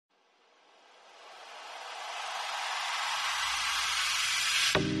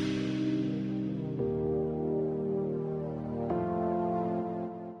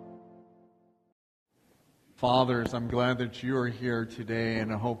Fathers, I'm glad that you are here today,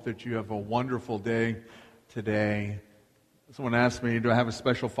 and I hope that you have a wonderful day today. Someone asked me, do I have a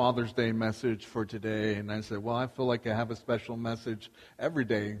special Father's Day message for today? And I said, well, I feel like I have a special message every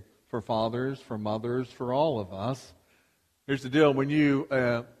day for fathers, for mothers, for all of us. Here's the deal. When you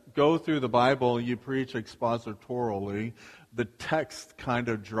go through the Bible and you preach expositorily, the text kind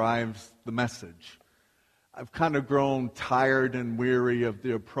of drives the message. I've kind of grown tired and weary of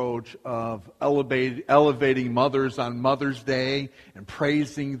the approach of elevating mothers on Mother's Day and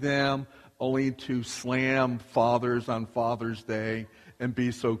praising them, only to slam fathers on Father's Day and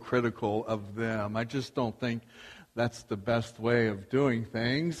be so critical of them. I just don't think that's the best way of doing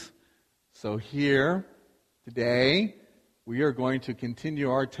things. So here, today, we are going to continue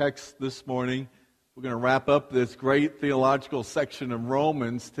our text this morning. We're going to wrap up this great theological section of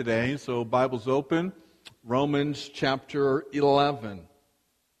Romans today. So Bible's open. Romans chapter 11.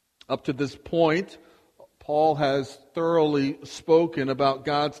 Up to this point, Paul has thoroughly spoken about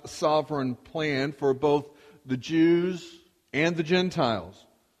God's sovereign plan for both the Jews and the Gentiles.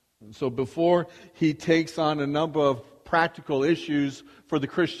 And so before he takes on a number of practical issues for the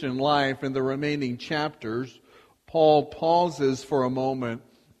Christian life in the remaining chapters, Paul pauses for a moment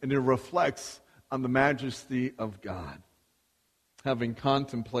and he reflects on the majesty of God. Having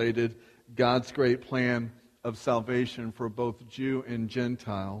contemplated God's great plan of salvation for both Jew and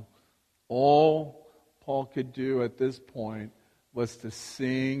Gentile, all Paul could do at this point was to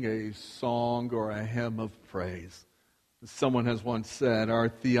sing a song or a hymn of praise. Someone has once said, our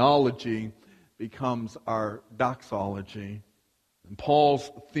theology becomes our doxology. And Paul's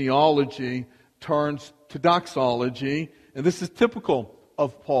theology turns to doxology, and this is typical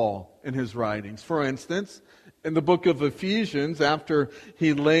of Paul in his writings. For instance, in the book of Ephesians, after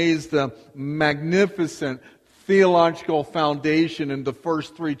he lays the magnificent theological foundation in the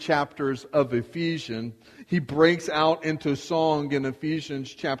first 3 chapters of Ephesians, he breaks out into song in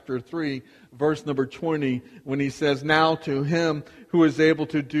Ephesians chapter 3, verse number 20, when he says, now to him who is able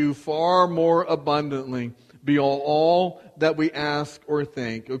to do far more abundantly beyond all that we ask or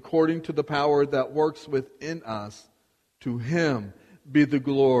think, according to the power that works within us, to him be the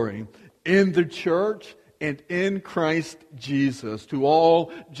glory in the church and in Christ Jesus, to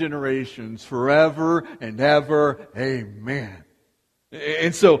all generations, forever and ever. Amen.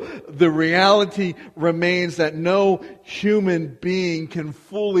 And so the reality remains that no human being can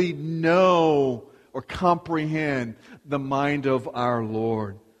fully know or comprehend the mind of our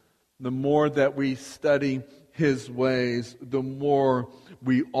Lord. The more that we study His ways, the more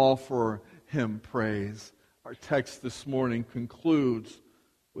we offer Him praise. Our text this morning concludes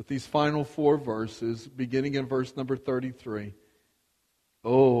with these final 4 verses, beginning in verse number 33.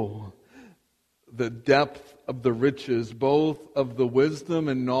 Oh, the depth of the riches, both of the wisdom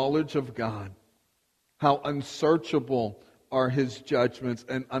and knowledge of God. How unsearchable are His judgments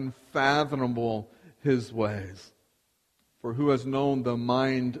and unfathomable His ways. For who has known the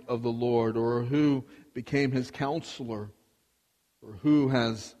mind of the Lord, or who became His counselor, or who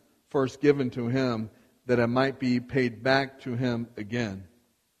has first given to Him that it might be paid back to Him again?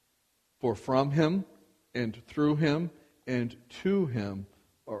 For from Him, and through Him, and to Him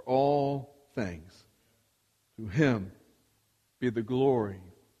are all things. To Him be the glory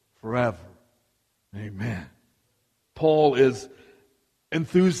forever. Amen. Paul is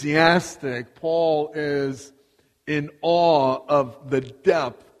enthusiastic. Paul is in awe of the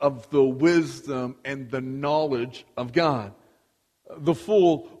depth of the wisdom and the knowledge of God. The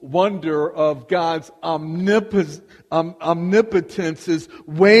full wonder of God's omnipotence is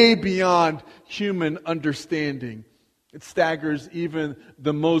way beyond human understanding. It staggers even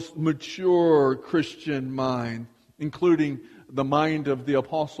the most mature Christian mind, including the mind of the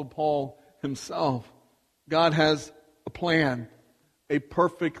Apostle Paul himself. God has a plan, a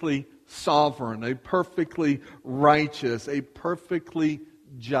perfectly sovereign, a perfectly righteous, a perfectly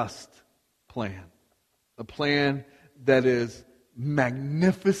just plan. A plan that is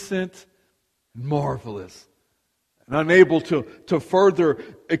magnificent, marvelous, and unable to further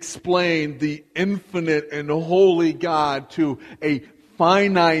explain the infinite and holy God to a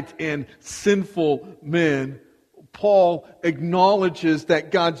finite and sinful man. Paul acknowledges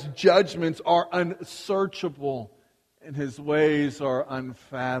that God's judgments are unsearchable and His ways are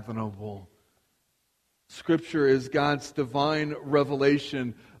unfathomable. Scripture is God's divine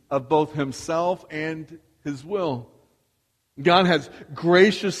revelation of both Himself and His will. God has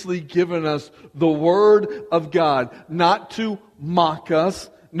graciously given us the Word of God, not to mock us,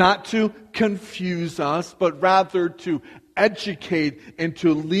 not to confuse us, but rather to educate and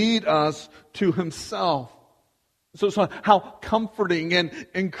to lead us to Himself. So how comforting and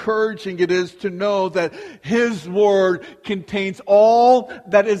encouraging it is to know that His Word contains all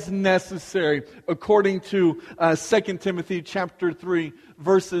that is necessary. According to 2 Timothy chapter 3,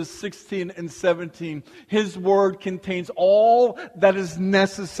 verses 16 and 17, His Word contains all that is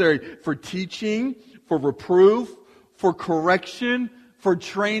necessary for teaching, for reproof, for correction, for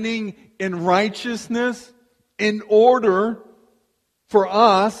training in righteousness, in order for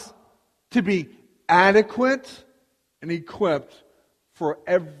us to be adequate and equipped for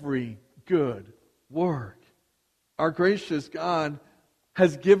every good work. Our gracious God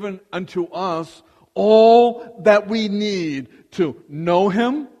has given unto us all that we need to know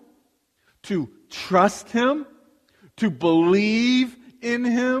Him, to trust Him, to believe in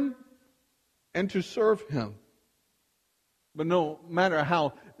Him, and to serve Him. But no matter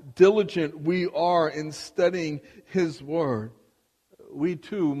how diligent we are in studying His Word, we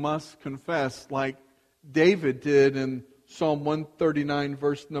too must confess, like David did in Psalm 139,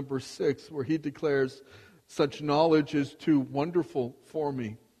 verse number 6, where he declares, "Such knowledge is too wonderful for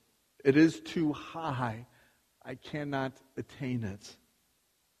me. It is too high. I cannot attain it."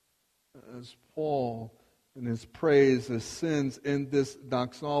 As Paul, in his praise, ascends in this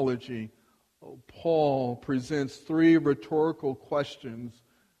doxology, Paul presents three rhetorical questions.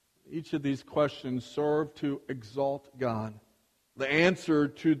 Each of these questions serve to exalt God. The answer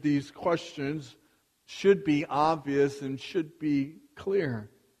to these questions should be obvious and should be clear.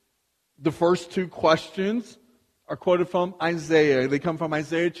 The first two questions are quoted from Isaiah. They come from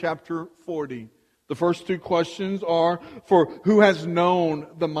Isaiah chapter 40. The first two questions are, for who has known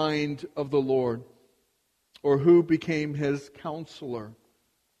the mind of the Lord? Or who became His counselor?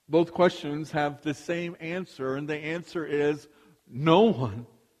 Both questions have the same answer, and the answer is no one.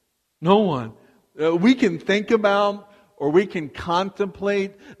 No one. We can think about or we can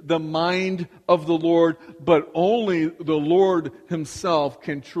contemplate the mind of the Lord, but only the Lord Himself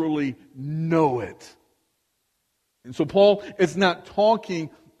can truly know it. And so Paul is not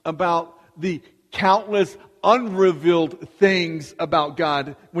talking about the countless unrevealed things about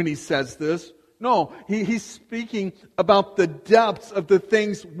God when he says this. No, he's speaking about the depths of the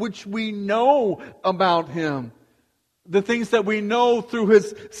things which we know about Him. The things that we know through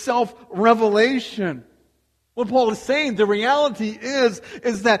His self-revelation. What Paul is saying, the reality is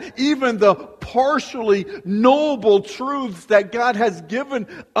that even the partially knowable truths that God has given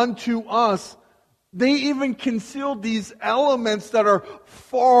unto us, they even conceal these elements that are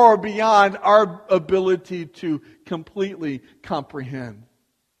far beyond our ability to completely comprehend.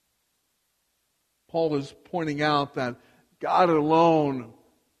 Paul is pointing out that God alone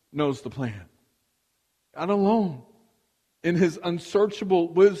knows the plan. God alone, in His unsearchable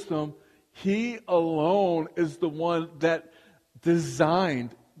wisdom, He alone is the one that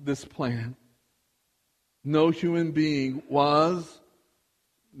designed this plan. No human being was,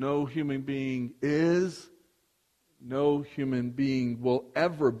 no human being is, no human being will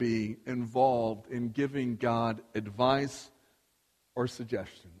ever be involved in giving God advice or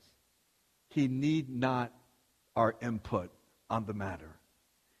suggestions. He need not our input on the matter.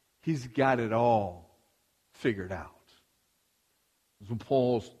 He's got it all figured out. So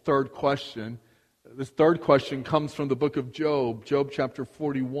Paul's third question, this third question comes from the book of Job, Job chapter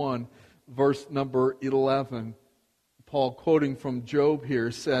 41, verse number 11. Paul, quoting from Job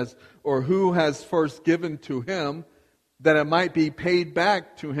here, says, or who has first given to him that it might be paid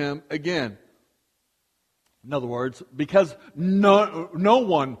back to him again? In other words, because no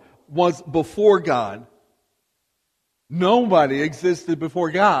one was before God, nobody existed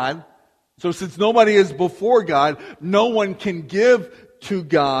before God. So since nobody is before God, no one can give to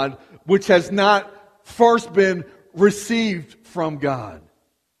God which has not first been received from God.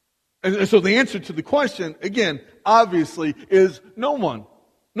 And so the answer to the question, again, obviously, is no one.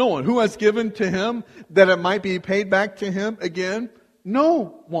 No one. Who has given to him that it might be paid back to him again?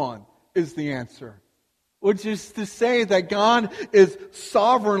 No one is the answer. Which is to say that God is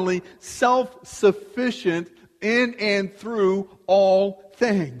sovereignly self-sufficient in and through all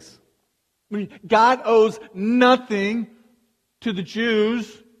things. I mean, God owes nothing to the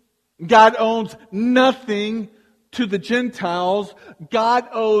Jews. God owes nothing to the Gentiles. God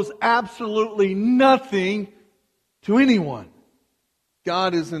owes absolutely nothing to anyone.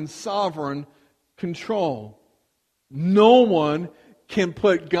 God is in sovereign control. No one can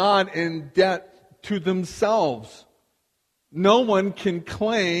put God in debt to themselves. No one can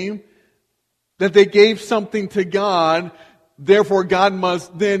claim that they gave something to God, therefore God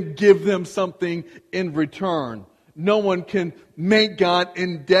must then give them something in return. No one can make God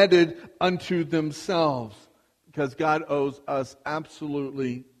indebted unto themselves, because God owes us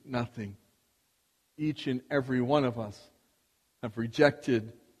absolutely nothing. each and every one of us have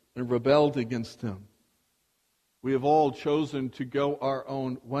rejected and rebelled against Him. We have all chosen to go our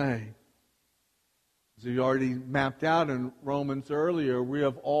own way. As we already mapped out in Romans earlier, we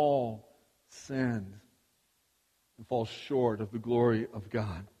have all sinned and fall short of the glory of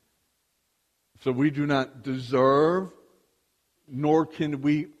God. So we do not deserve, nor can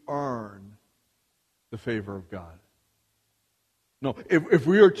we earn the favor of God. No, if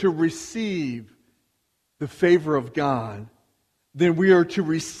we are to receive the favor of God, then we are to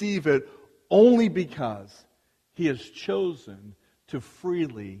receive it only because He has chosen to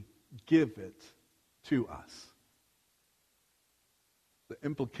freely give it to us. The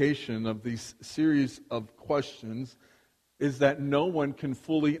implication of these series of questions is that no one can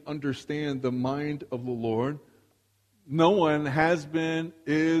fully understand the mind of the Lord. No one has been,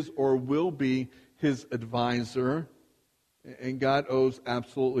 is, or will be His advisor. And God owes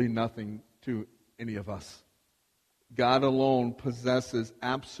absolutely nothing to any of us. God alone possesses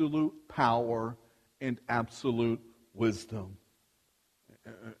absolute power and absolute wisdom.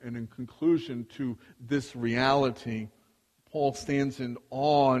 And in conclusion to this reality, Paul stands in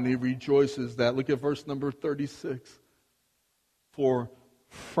awe and he rejoices that. Look at verse number 36. For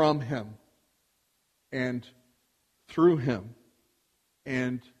from Him and through Him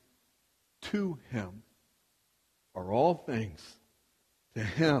and to Him are all things. To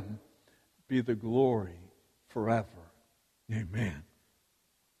Him be the glory forever. Amen.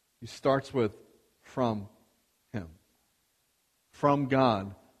 He starts with from Him. From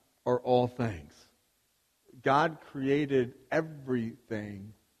God are all things. God created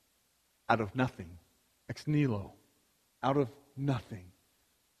everything out of nothing. Ex nihilo. Out of nothing.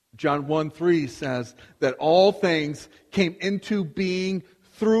 John 1:3 says that all things came into being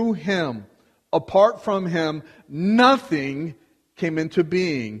through Him. Apart from Him, nothing came into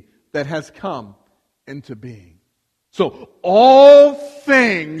being that has come into being. So all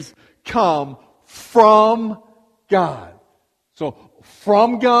things come from God. So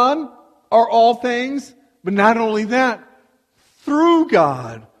from God are all things, but not only that, through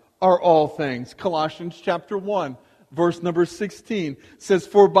God are all things. Colossians chapter 1, verse number 16 says,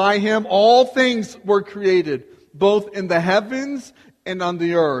 For by Him all things were created, both in the heavens and on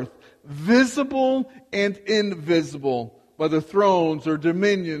the earth, visible and invisible, whether thrones or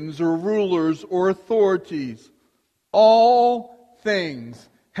dominions or rulers or authorities. All things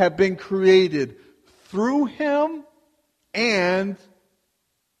have been created through Him and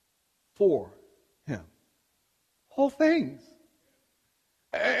for Him. All things.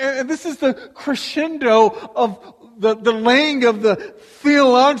 And this is the crescendo of the laying of the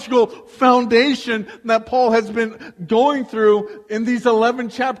theological foundation that Paul has been going through in these 11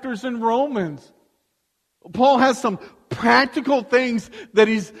 chapters in Romans. Paul has some practical things that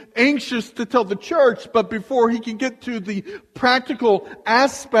he's anxious to tell the church, but before he can get to the practical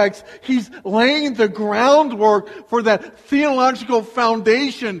aspects, he's laying the groundwork for that theological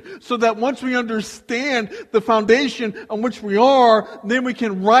foundation so that once we understand the foundation on which we are, then we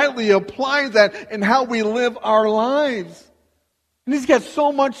can rightly apply that in how we live our lives. And he's got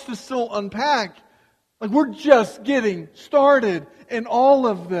so much to still unpack. Like, we're just getting started in all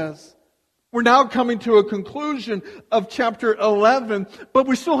of this. We're now coming to a conclusion of chapter 11, but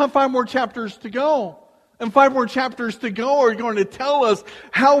we still have 5 more chapters to go. And 5 more chapters to go are going to tell us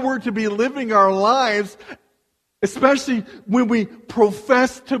how we're to be living our lives, especially when we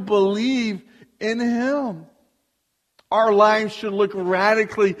profess to believe in Him. Our lives should look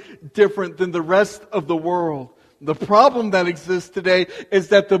radically different than the rest of the world. The problem that exists today is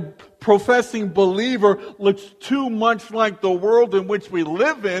that the professing believer looks too much like the world in which we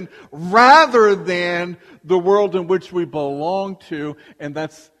live in rather than the world in which we belong to, and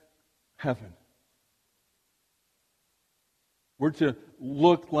that's heaven. We're to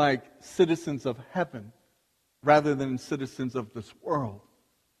look like citizens of heaven rather than citizens of this world.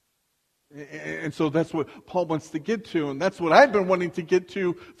 And so that's what Paul wants to get to, and that's what I've been wanting to get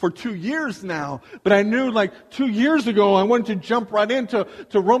to for 2 years now. But I knew 2 years ago I wanted to jump right into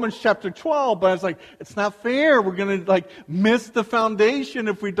Romans chapter 12, but I was like, it's not fair. We're going to miss the foundation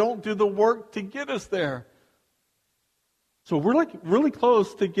if we don't do the work to get us there. So we're really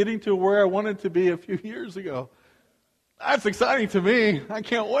close to getting to where I wanted to be a few years ago. That's exciting to me. I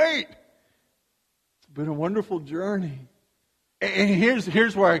can't wait. It's been a wonderful journey. And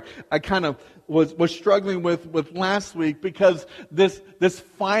here's where I kind of was struggling with last week, because this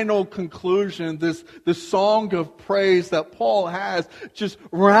final conclusion, this song of praise that Paul has just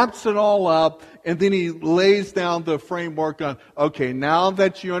wraps it all up, and then he lays down the framework on, okay, now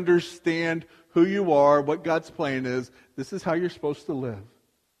that you understand who you are, what God's plan is, this is how you're supposed to live.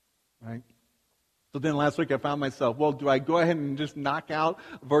 Right? So then last week I found myself, well, do I go ahead and just knock out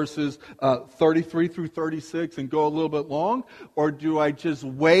verses 33 through 36 and go a little bit long? Or do I just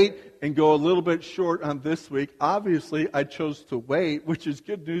wait and go a little bit short on this week? Obviously, I chose to wait, which is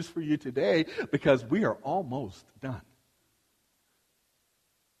good news for you today because we are almost done.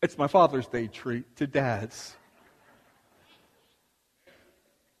 It's my Father's Day treat to dads.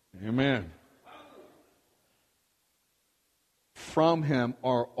 Amen. From Him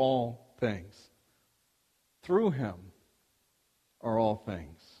are all things. Through Him are all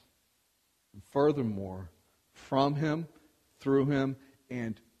things. And furthermore, from Him, through Him,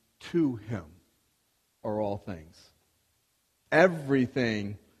 and to Him are all things.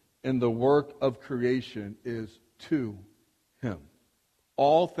 Everything in the work of creation is to Him.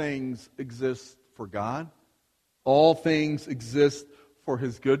 All things exist for God. All things exist for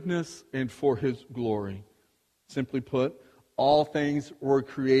His goodness and for His glory. Simply put, all things were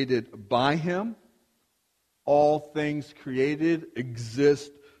created by Him. All things created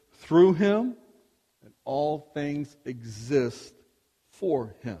exist through Him, and all things exist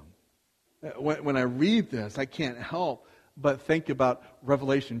for Him. When I read this, I can't help but think about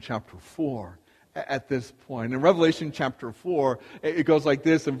Revelation chapter 4 at this point. In Revelation chapter 4, it goes like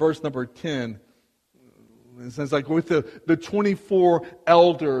this in verse number 10. It says, like, with the 24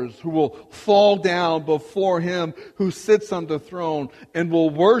 elders who will fall down before Him who sits on the throne and will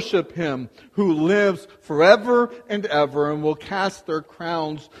worship Him who lives forever and ever and will cast their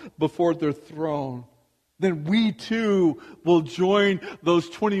crowns before their throne. Then we too will join those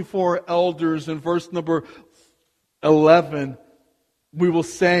 24 elders in verse number 11. We will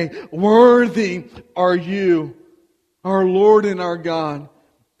say, "Worthy are you, our Lord and our God,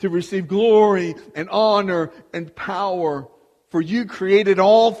 to receive glory and honor and power. For you created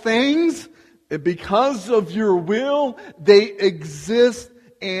all things, and because of your will, they exist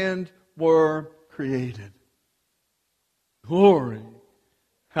and were created." Glory.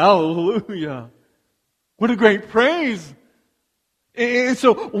 Hallelujah. What a great praise. And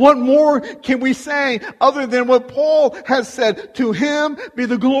so what more can we say other than what Paul has said? To Him be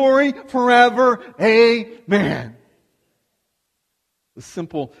the glory forever. Amen. The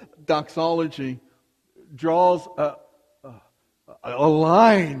simple doxology draws a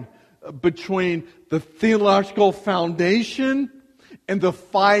line between the theological foundation and the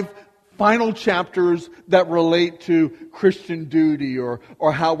 5 final chapters that relate to Christian duty or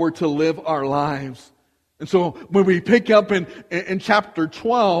how we're to live our lives. And so when we pick up in chapter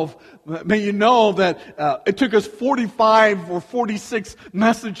 12, may you know that it took us 45 or 46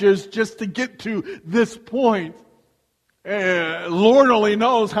 messages just to get to this point. Lord only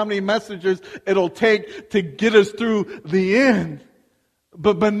knows how many messages it'll take to get us through the end.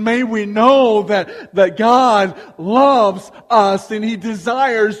 But may we know that God loves us and He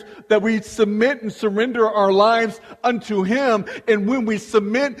desires that we submit and surrender our lives unto Him. And when we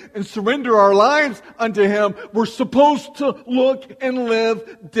submit and surrender our lives unto Him, we're supposed to look and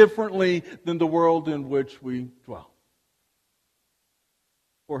live differently than the world in which we dwell.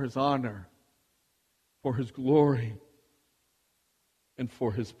 For His honor, for His glory, and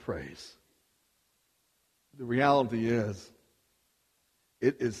for His praise. The reality is,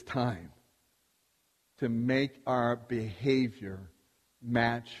 it is time to make our behavior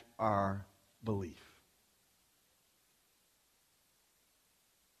match our belief.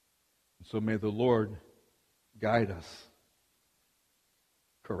 So may the Lord guide us,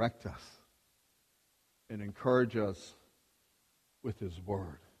 correct us, and encourage us with His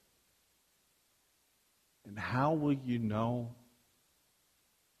Word. And how will you know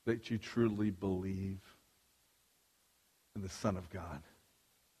that you truly believe in the Son of God?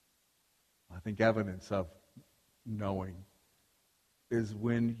 I think evidence of knowing is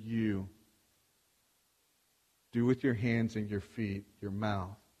when you do with your hands and your feet, your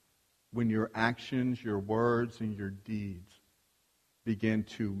mouth, when your actions, your words, and your deeds begin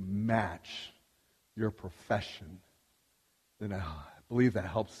to match your profession, then I believe that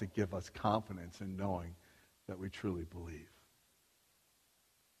helps to give us confidence in knowing that we truly believe.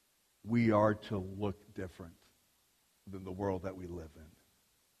 We are to look different than the world that we live in.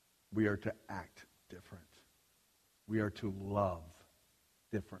 We are to act different. We are to love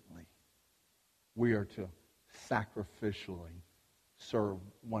differently. We are to sacrificially serve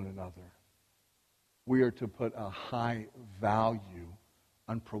one another. We are to put a high value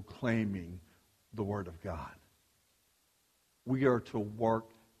on proclaiming the Word of God. We are to work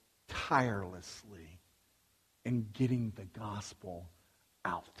tirelessly in getting the gospel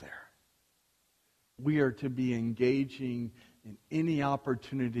out there. We are to be engaging in any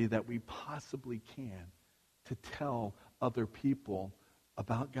opportunity that we possibly can to tell other people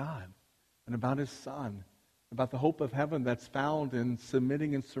about God and about His Son, about the hope of heaven that's found in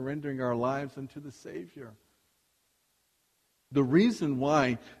submitting and surrendering our lives unto the Savior. The reason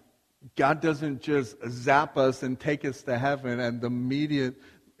why God doesn't just zap us and take us to heaven and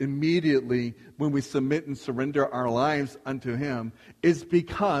immediately when we submit and surrender our lives unto Him is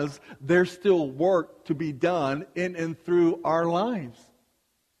because there's still work to be done in and through our lives.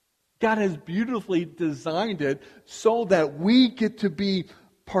 God has beautifully designed it so that we get to be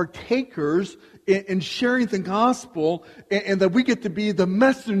partakers in sharing the gospel, and that we get to be the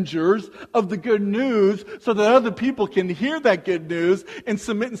messengers of the good news so that other people can hear that good news and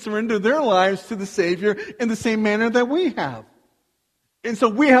submit and surrender their lives to the Savior in the same manner that we have. And so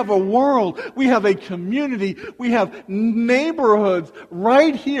we have a world, we have a community, we have neighborhoods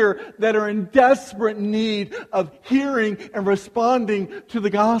right here that are in desperate need of hearing and responding to the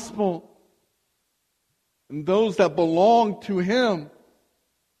gospel. And those that belong to Him,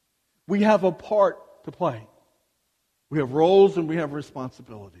 we have a part to play. We have roles and we have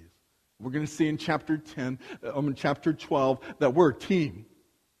responsibilities. We're going to see in chapter 12 that we're a team.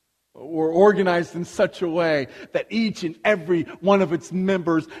 We're organized in such a way that each and every one of its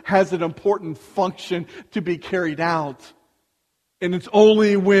members has an important function to be carried out. And it's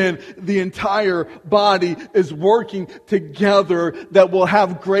only when the entire body is working together that we'll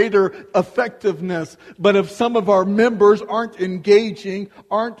have greater effectiveness. But if some of our members aren't engaging,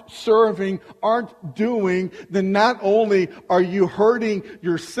 aren't serving, aren't doing, then not only are you hurting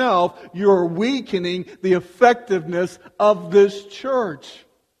yourself, you're weakening the effectiveness of this church.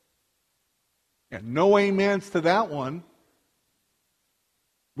 And no amens to that one.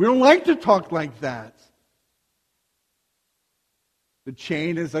 We don't like to talk like that. The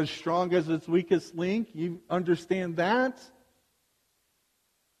chain is as strong as its weakest link. You understand that?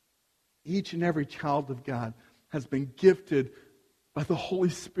 Each and every child of God has been gifted by the Holy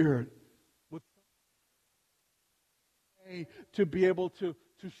Spirit with a way to be able to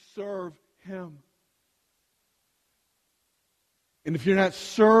serve Him. And if you're not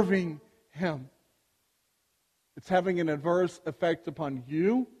serving Him, it's having an adverse effect upon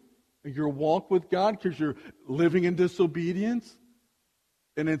you, your walk with God, because you're living in disobedience.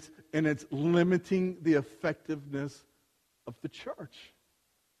 And it's limiting the effectiveness of the church.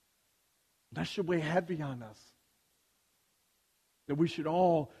 That should weigh heavy on us. That we should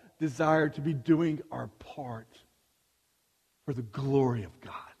all desire to be doing our part for the glory of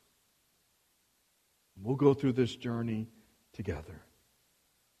God. We'll go through this journey together.